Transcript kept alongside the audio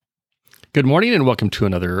Good morning and welcome to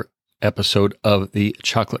another episode of the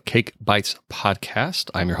Chocolate Cake Bites podcast.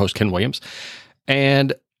 I'm your host, Ken Williams,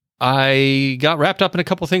 and I got wrapped up in a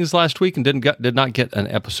couple things last week and did not get an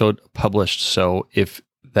episode published. So if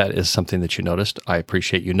that is something that you noticed, I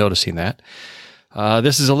appreciate you noticing that.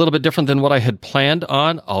 This is a little bit different than what I had planned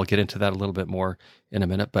on. I'll get into that a little bit more in a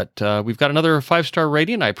minute, but we've got another 5-star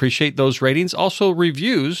rating. I appreciate those ratings. Also,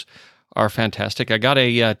 reviews are fantastic. I got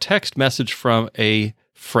a text message from a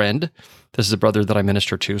friend. This is a brother that I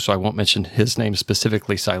minister to, so I won't mention his name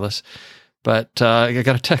specifically, Silas. But I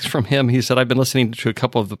got a text from him. He said, I've been listening to a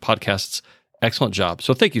couple of the podcasts. Excellent job.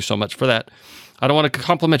 So thank you so much for that. I don't want to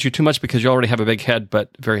compliment you too much because you already have a big head,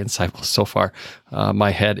 but very insightful so far.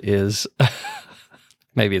 My head is,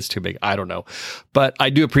 maybe it's too big. I don't know. But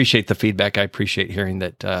I do appreciate the feedback. I appreciate hearing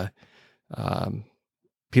that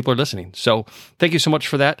people are listening. So thank you so much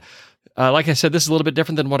for that. Like I said, this is a little bit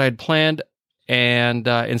different than what I had planned. And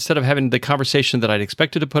instead of having the conversation that I'd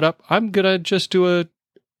expected to put up, I'm going to just do a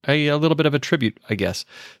little bit of a tribute, I guess.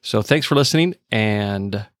 So thanks for listening,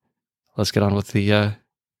 and let's get on with the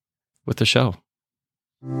show.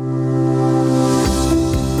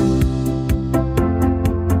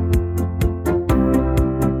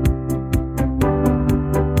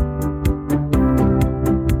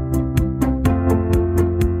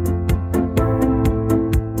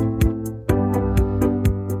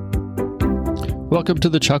 Welcome to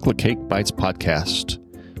the Chocolate Cake Bites podcast.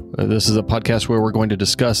 This is a podcast where we're going to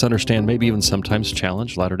discuss, understand, maybe even sometimes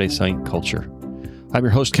challenge Latter-day Saint culture. I'm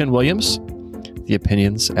your host, Ken Williams. The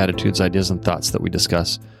opinions, attitudes, ideas, and thoughts that we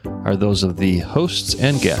discuss are those of the hosts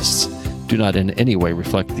and guests, do not in any way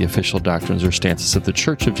reflect the official doctrines or stances of the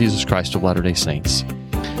Church of Jesus Christ of Latter-day Saints.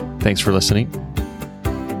 Thanks for listening,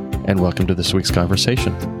 and welcome to this week's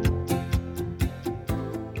conversation.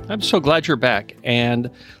 I'm so glad you're back.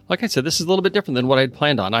 And like I said, this is a little bit different than what I had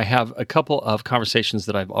planned on. I have a couple of conversations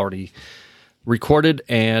that I've already recorded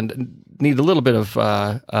and need a little bit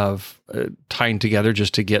of tying together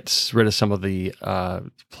just to get rid of some of the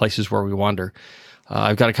places where we wander.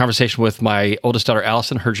 I've got a conversation with my oldest daughter,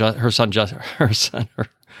 Allison, her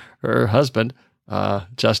husband,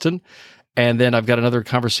 Justin. And then I've got another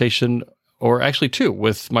conversation, or actually two,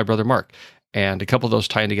 with my brother, Mark, and a couple of those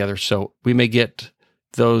tying together. So we may get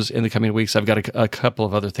those in the coming weeks. I've got a couple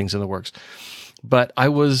of other things in the works, but I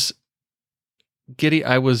was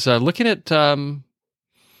looking at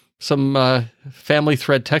some family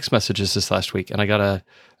thread text messages this last week, and I got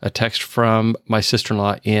a text from my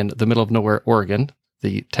sister-in-law in the middle of nowhere, Oregon.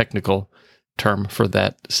 The technical term for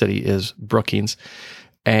that city is Brookings,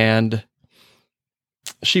 and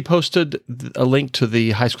she posted a link to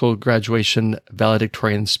the high school graduation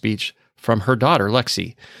valedictorian speech from her daughter,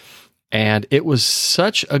 Lexi. And it was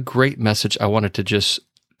such a great message. I wanted to just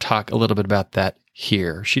talk a little bit about that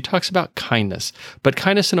here. She talks about kindness, but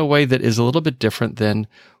kindness in a way that is a little bit different than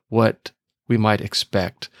what we might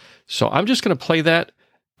expect. So I'm just going to play that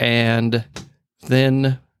and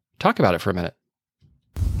then talk about it for a minute.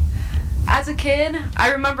 As a kid,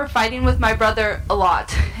 I remember fighting with my brother a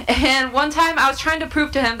lot. And one time I was trying to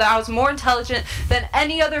prove to him that I was more intelligent than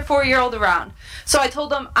any other 4-year-old around. So I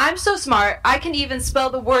told him, I'm so smart, I can even spell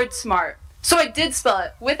the word smart. So I did spell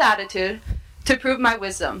it with attitude to prove my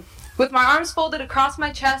wisdom. With my arms folded across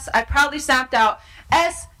my chest, I proudly snapped out,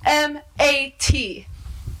 S-M-A-T.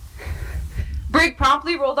 Brig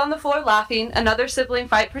promptly rolled on the floor laughing. Another sibling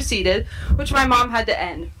fight proceeded, which my mom had to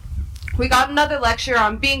end. We got another lecture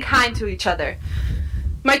on being kind to each other.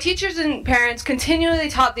 My teachers and parents continually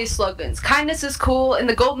taught these slogans. Kindness is cool, and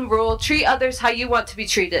the golden rule, treat others how you want to be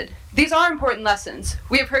treated. These are important lessons.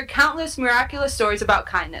 We have heard countless miraculous stories about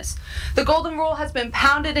kindness. The golden rule has been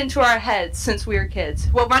pounded into our heads since we were kids,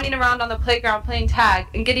 while running around on the playground playing tag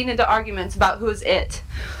and getting into arguments about who is it.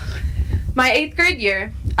 My 8th grade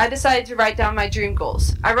year, I decided to write down my dream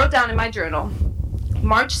goals. I wrote down in my journal,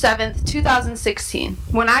 March 7th, 2016.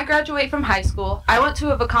 When I graduate from high school, I want to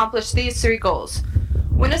have accomplished these 3 goals.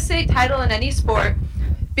 Win a state title in any sport,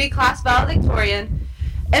 be class valedictorian,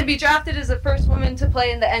 and be drafted as the first woman to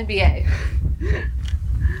play in the NBA.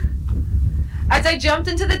 As I jumped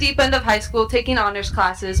into the deep end of high school taking honors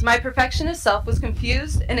classes, my perfectionist self was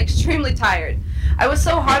confused and extremely tired. I was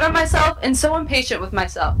so hard on myself and so impatient with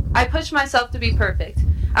myself. I pushed myself to be perfect.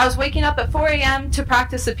 I was waking up at 4 a.m. to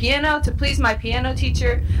practice the piano to please my piano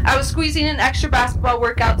teacher. I was squeezing in extra basketball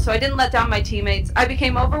workouts so I didn't let down my teammates. I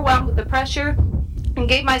became overwhelmed with the pressure and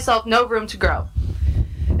gave myself no room to grow.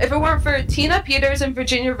 If it weren't for Tina Peters and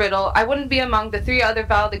Virginia Riddle, I wouldn't be among the 3 other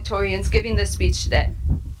valedictorians giving this speech today.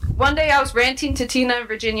 One day I was ranting to Tina and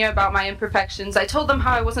Virginia about my imperfections. I told them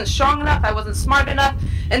how I wasn't strong enough, I wasn't smart enough,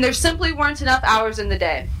 and there simply weren't enough hours in the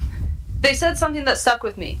day. They said something that stuck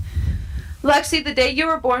with me. Lexi, the day you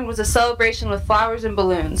were born was a celebration with flowers and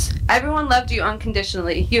balloons. Everyone loved you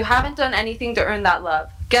unconditionally. You haven't done anything to earn that love.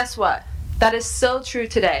 Guess what? That is still true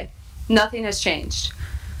today. Nothing has changed.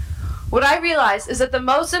 What I realize is that the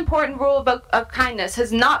most important rule of kindness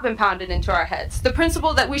has not been pounded into our heads. The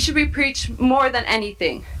principle that we should be preached more than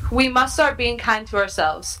anything. We must start being kind to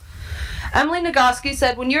ourselves. Emily Nagoski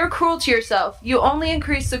said, when you're cruel to yourself, you only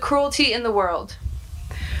increase the cruelty in the world.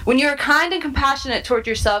 When you're kind and compassionate toward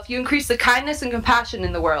yourself, you increase the kindness and compassion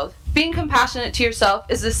in the world. Being compassionate to yourself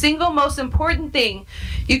is the single most important thing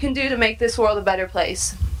you can do to make this world a better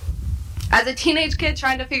place. As a teenage kid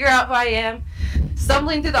trying to figure out who I am,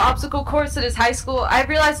 stumbling through the obstacle course that is high school, I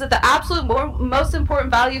realized that the absolute most important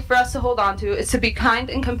value for us to hold on to is to be kind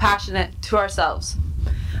and compassionate to ourselves.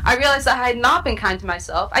 I realized that I had not been kind to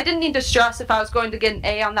myself. I didn't need to stress if I was going to get an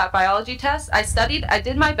A on that biology test. I studied, I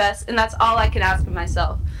did my best, and that's all I can ask of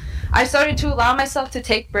myself. I started to allow myself to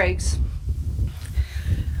take breaks.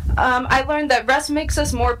 I learned that rest makes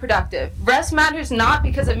us more productive. Rest matters not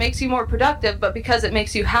because it makes you more productive, but because it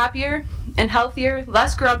makes you happier and healthier,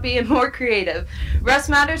 less grumpy, and more creative. Rest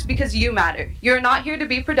matters because you matter. You're not here to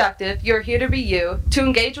be productive. You're here to be you, to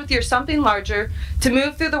engage with your something larger, to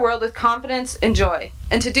move through the world with confidence and joy.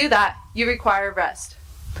 And to do that, you require rest.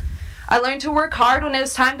 I learned to work hard when it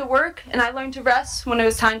was time to work, and I learned to rest when it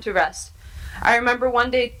was time to rest. I remember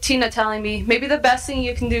one day Tina telling me, maybe the best thing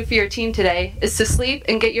you can do for your team today is to sleep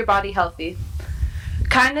and get your body healthy.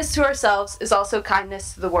 Kindness to ourselves is also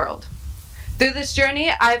kindness to the world. Through this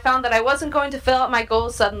journey, I found that I wasn't going to fill out my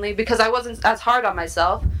goals suddenly because I wasn't as hard on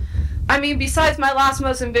myself. I mean, besides my last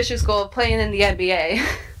most ambitious goal of playing in the NBA,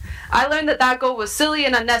 I learned that that goal was silly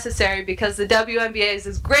and unnecessary because the WNBA is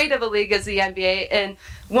as great of a league as the NBA, and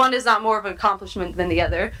one is not more of an accomplishment than the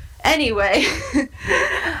other. Anyway,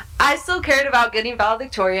 I still cared about getting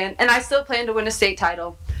valedictorian, and I still planned to win a state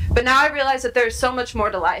title. But now I realize that there's so much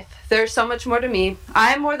more to life. There's so much more to me.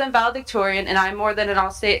 I am more than valedictorian, and I am more than an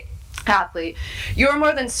all-state athlete. You are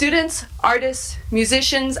more than students, artists,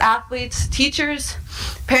 musicians, athletes, teachers,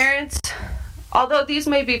 parents. Although these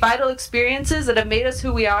may be vital experiences that have made us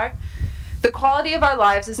who we are, the quality of our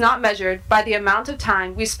lives is not measured by the amount of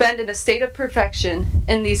time we spend in a state of perfection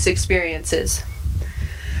in these experiences.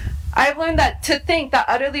 I have learned that to thank that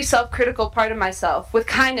utterly self-critical part of myself with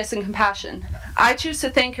kindness and compassion. I choose to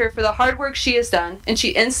thank her for the hard work she has done, and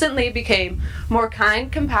she instantly became more kind,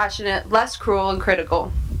 compassionate, less cruel, and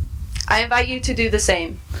critical. I invite you to do the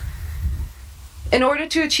same. In order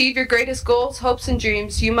to achieve your greatest goals, hopes, and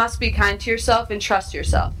dreams, you must be kind to yourself and trust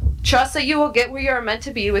yourself. Trust that you will get where you are meant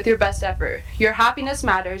to be with your best effort. Your happiness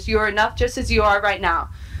matters. You are enough just as you are right now.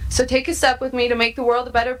 So take a step with me to make the world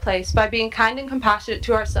a better place by being kind and compassionate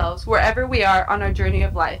to ourselves wherever we are on our journey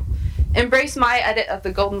of life. Embrace my edit of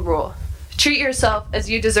the golden rule. Treat yourself as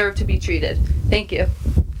you deserve to be treated. Thank you.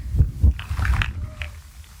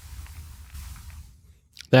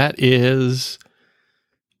 That is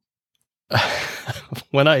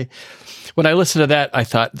when I listened to that, I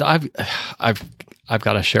thought I've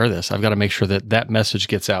got to share this. I've got to make sure that message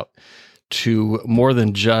gets out to more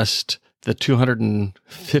than just the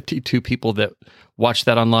 252 people that watched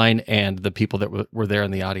that online and the people that were there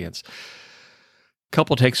in the audience.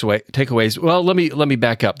 Couple takeaways. Well, let me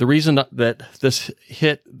back up. The reason that this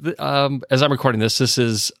hit, as I'm recording this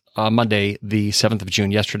is Monday, the 7th of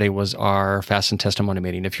June. Yesterday was our fast and testimony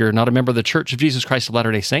meeting. If you're not a member of the Church of Jesus Christ of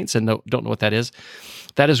Latter-day Saints and don't know what that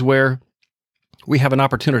is where we have an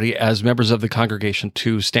opportunity as members of the congregation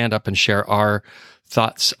to stand up and share our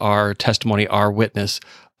thoughts, our testimony, our witness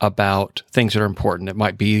about things that are important. It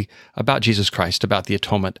might be about Jesus Christ, about the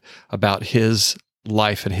atonement, about his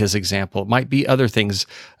life and his example. It might be other things,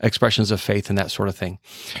 expressions of faith and that sort of thing.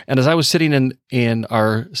 And as I was sitting in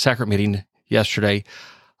our sacrament meeting yesterday,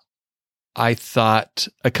 I thought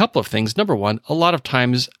a couple of things. Number one, a lot of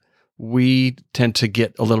times we tend to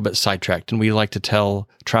get a little bit sidetracked and we like to tell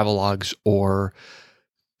travelogues or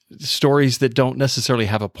stories that don't necessarily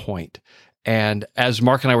have a point. And as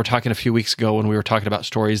Mark and I were talking a few weeks ago when we were talking about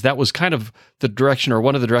stories, that was kind of the direction or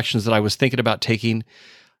one of the directions that I was thinking about taking.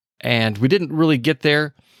 And we didn't really get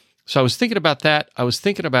there. So I was thinking about that. I was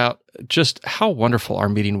thinking about just how wonderful our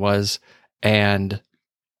meeting was. And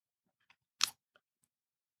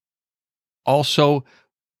also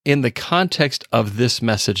in the context of this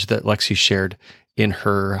message that Lexi shared in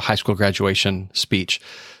her high school graduation speech,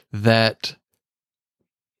 that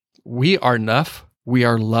we are enough, we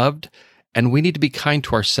are loved, and we need to be kind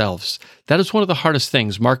to ourselves. That is one of the hardest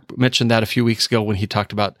things. Mark mentioned that a few weeks ago when he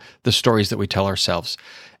talked about the stories that we tell ourselves.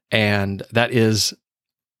 And that is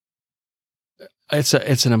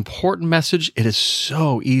it's an important message. It is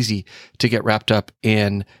so easy to get wrapped up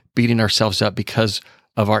in beating ourselves up because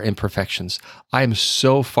of our imperfections. I am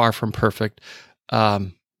so far from perfect,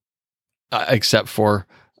 except for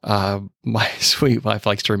my sweet wife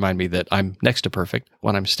likes to remind me that I'm next to perfect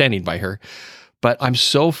when I'm standing by her. But I'm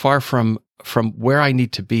so far from where I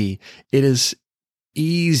need to be. It is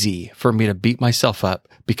easy for me to beat myself up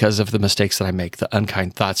because of the mistakes that I make, the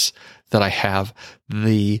unkind thoughts that I have,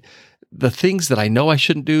 the things that I know I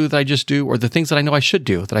shouldn't do that I just do, or the things that I know I should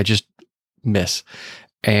do that I just miss.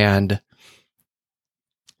 And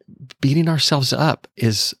beating ourselves up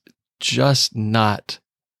is just not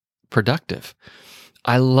productive.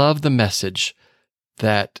 I love the message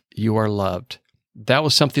that you are loved. That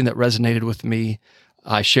was something that resonated with me.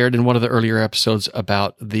 I shared in one of the earlier episodes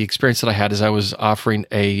about the experience that I had as I was offering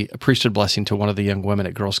a priesthood blessing to one of the young women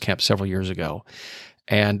at girls' camp several years ago.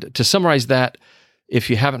 And to summarize that, if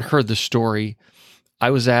you haven't heard the story, I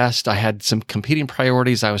was asked, I had some competing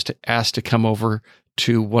priorities. I was asked to come over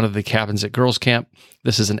to one of the cabins at girls' camp.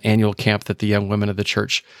 This is an annual camp that the young women of the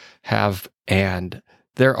church have. And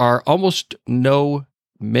there are almost no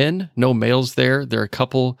males there. There are a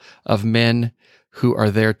couple of men who are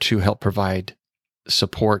there to help provide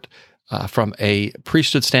support from a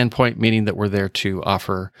priesthood standpoint, meaning that we're there to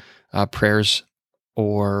offer prayers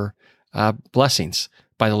or blessings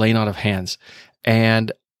by the laying on of hands.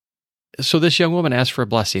 And so this young woman asked for a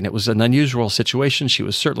blessing. It was an unusual situation. She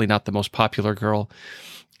was certainly not the most popular girl.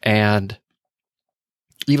 And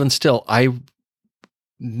even still, I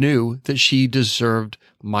knew that she deserved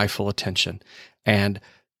my full attention. And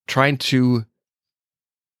trying to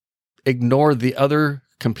ignore the other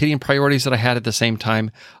competing priorities that I had at the same time,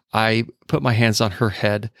 I put my hands on her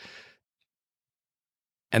head.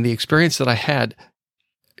 And the experience that I had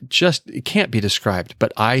it can't be described,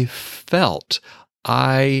 but I felt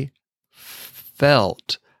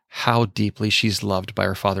how deeply she's loved by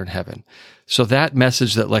her Father in heaven. So that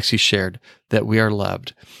message that Lexi shared, that we are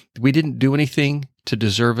loved, we didn't do anything to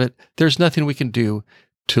deserve it. There's nothing we can do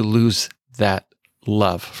to lose that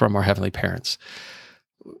love from our heavenly parents.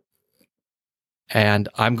 And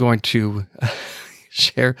I'm going to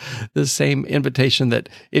share the same invitation that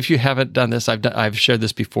if you haven't done this, I've shared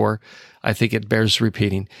this before. I think it bears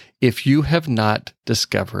repeating. If you have not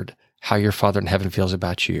discovered how your Father in heaven feels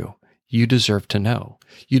about you, you deserve to know.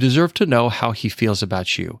 You deserve to know how he feels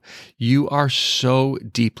about you. You are so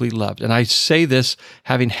deeply loved. And I say this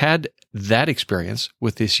having had that experience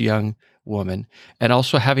with this young woman, and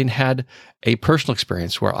also having had a personal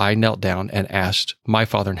experience where I knelt down and asked my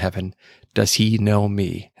Father in heaven, does he know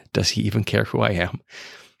me? Does he even care who I am?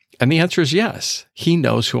 And the answer is yes. He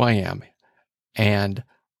knows who I am. And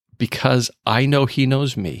because I know he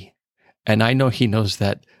knows me, and I know he knows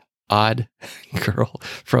that odd girl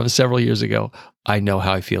from several years ago, I know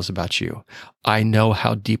how he feels about you. I know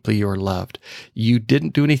how deeply you're loved. You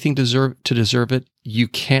didn't do anything to deserve it. You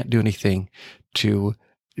can't do anything to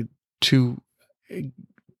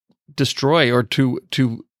destroy or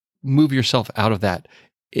to move yourself out of that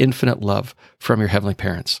infinite love from your heavenly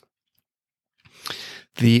parents.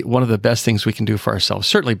 One of the best things we can do for ourselves,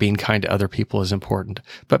 certainly being kind to other people is important,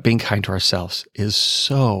 but being kind to ourselves is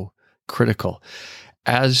so critical.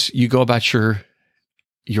 As you go about your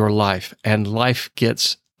life, and life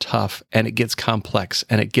gets tough, and it gets complex,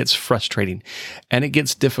 and it gets frustrating, and it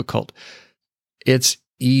gets difficult, it's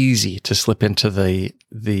easy to slip into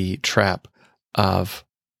the trap of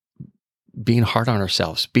being hard on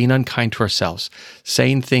ourselves, being unkind to ourselves,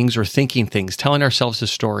 saying things or thinking things, telling ourselves a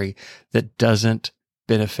story that doesn't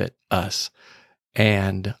benefit us.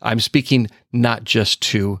 And I'm speaking not just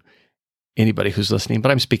to anybody who's listening, but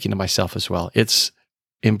I'm speaking to myself as well. It's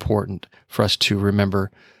important for us to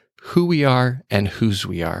remember who we are and whose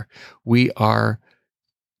we are. We are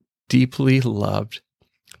deeply loved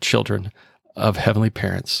children of heavenly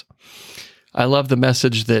parents. I love the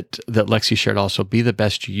message that Lexi shared also, be the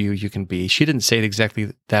best you can be. She didn't say it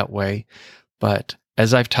exactly that way, but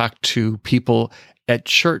as I've talked to people at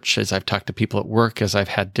church, as I've talked to people at work, as I've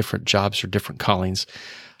had different jobs or different callings,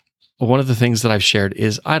 one of the things that I've shared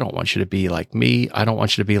is I don't want you to be like me. I don't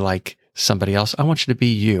want you to be like somebody else. I want you to be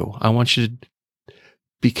you. I want you to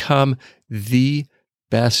become the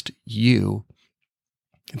best you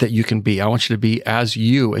that you can be. I want you to be as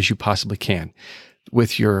you as you possibly can,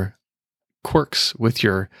 with your quirks, with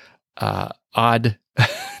your odd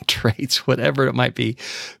traits, whatever it might be.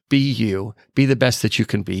 Be you. Be the best that you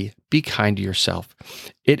can be. Be kind to yourself.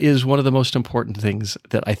 It is one of the most important things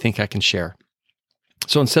that I think I can share.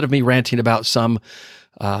 So instead of me ranting about some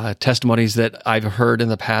testimonies that I've heard in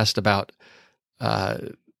the past about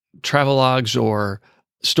travelogues or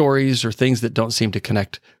stories or things that don't seem to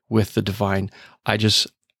connect with the divine. I just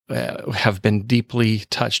have been deeply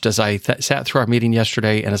touched as I sat through our meeting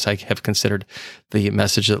yesterday, and as I have considered the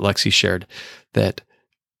message that Lexi shared, that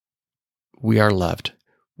we are loved.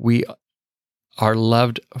 We are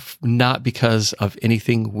loved not because of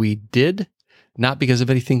anything we did, not because of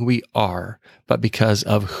anything we are, but because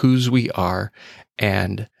of whose we are,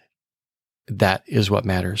 and that is what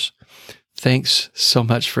matters. Thanks so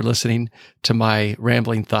much for listening to my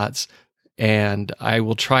rambling thoughts, and I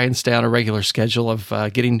will try and stay on a regular schedule of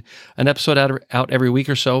getting an episode out every week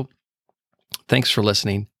or so. Thanks for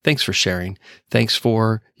listening. Thanks for sharing. Thanks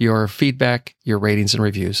for your feedback, your ratings and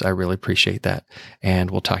reviews. I really appreciate that, and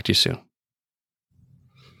we'll talk to you soon.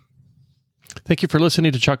 Thank you for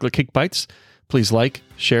listening to Chocolate Cake Bites. Please like,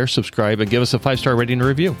 share, subscribe, and give us a 5-star rating and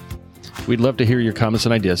review. We'd love to hear your comments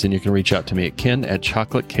and ideas, and you can reach out to me at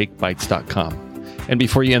ken@chocolatecakebites.com. And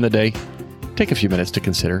before you end the day, take a few minutes to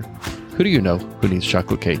consider, who do you know who needs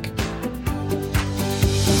chocolate cake?